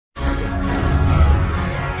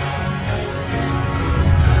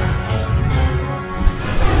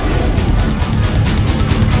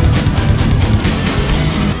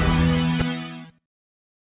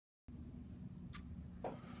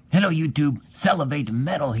Hello YouTube, Salivate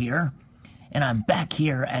Metal here, and I'm back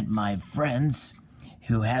here at my friend's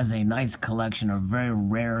who has a nice collection of very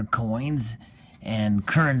rare coins and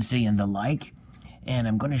currency and the like, and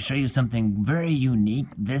I'm going to show you something very unique.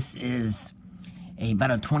 This is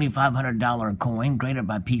about a $2,500 coin graded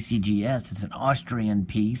by PCGS. It's an Austrian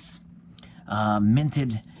piece,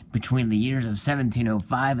 minted between the years of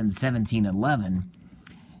 1705 and 1711,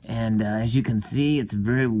 and as you can see, it's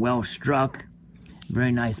very well struck.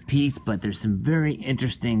 Very nice piece, but there's some very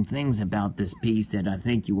interesting things about this piece that I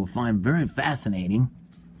think you will find very fascinating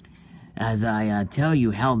as I tell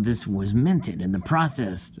you how this was minted and the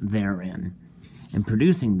process therein in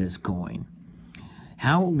producing this coin.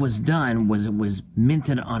 How it was done was it was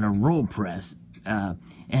minted on a roll press,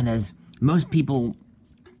 and as most people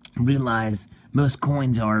realize, most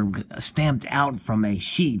coins are stamped out from a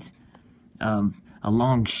sheet of a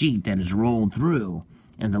long sheet that is rolled through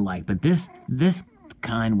and the like, but this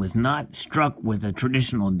kind was not struck with a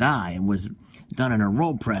traditional die. It was done in a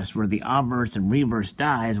roll press where the obverse and reverse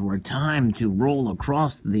dies were timed to roll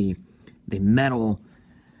across the metal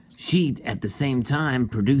sheet at the same time,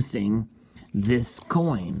 producing this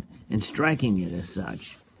coin and striking it as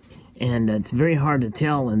such. And it's very hard to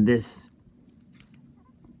tell in this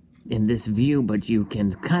view, but you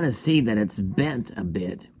can kind of see that it's bent a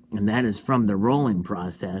bit, and that is from the rolling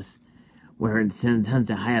process, where it tends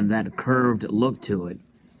to have that curved look to it.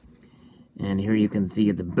 And here you can see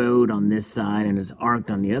it's bowed on this side and it's arced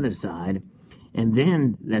on the other side. And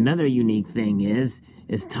then another unique thing is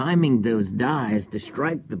timing those dies to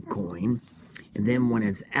strike the coin. And then when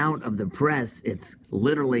it's out of the press, it's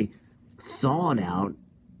literally sawed out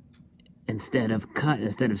instead of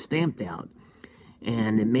stamped out.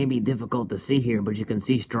 And it may be difficult to see here, but you can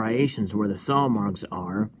see striations where the saw marks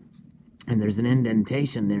are. And there's an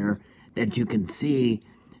indentation there that you can see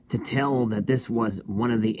to tell that this was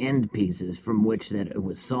one of the end pieces from which that it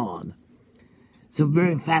was sawed. So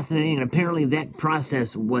very fascinating, and apparently that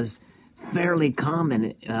process was fairly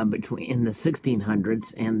common in the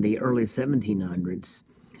 1600s and the early 1700s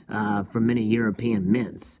for many European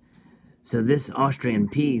mints. So this Austrian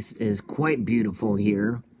piece is quite beautiful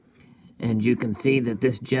here, and you can see that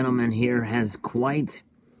this gentleman here has quite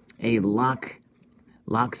a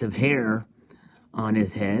locks of hair on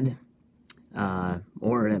his head.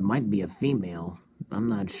 Or it might be a female, I'm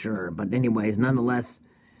not sure, but anyways, nonetheless,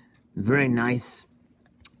 very nice.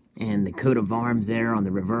 And the coat of arms there on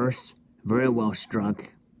the reverse, very well struck,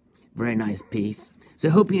 very nice piece. So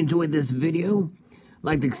I hope you enjoyed this video. I'd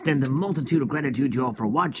like to extend a multitude of gratitude to you all for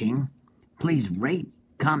watching. Please rate,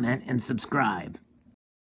 comment, and subscribe.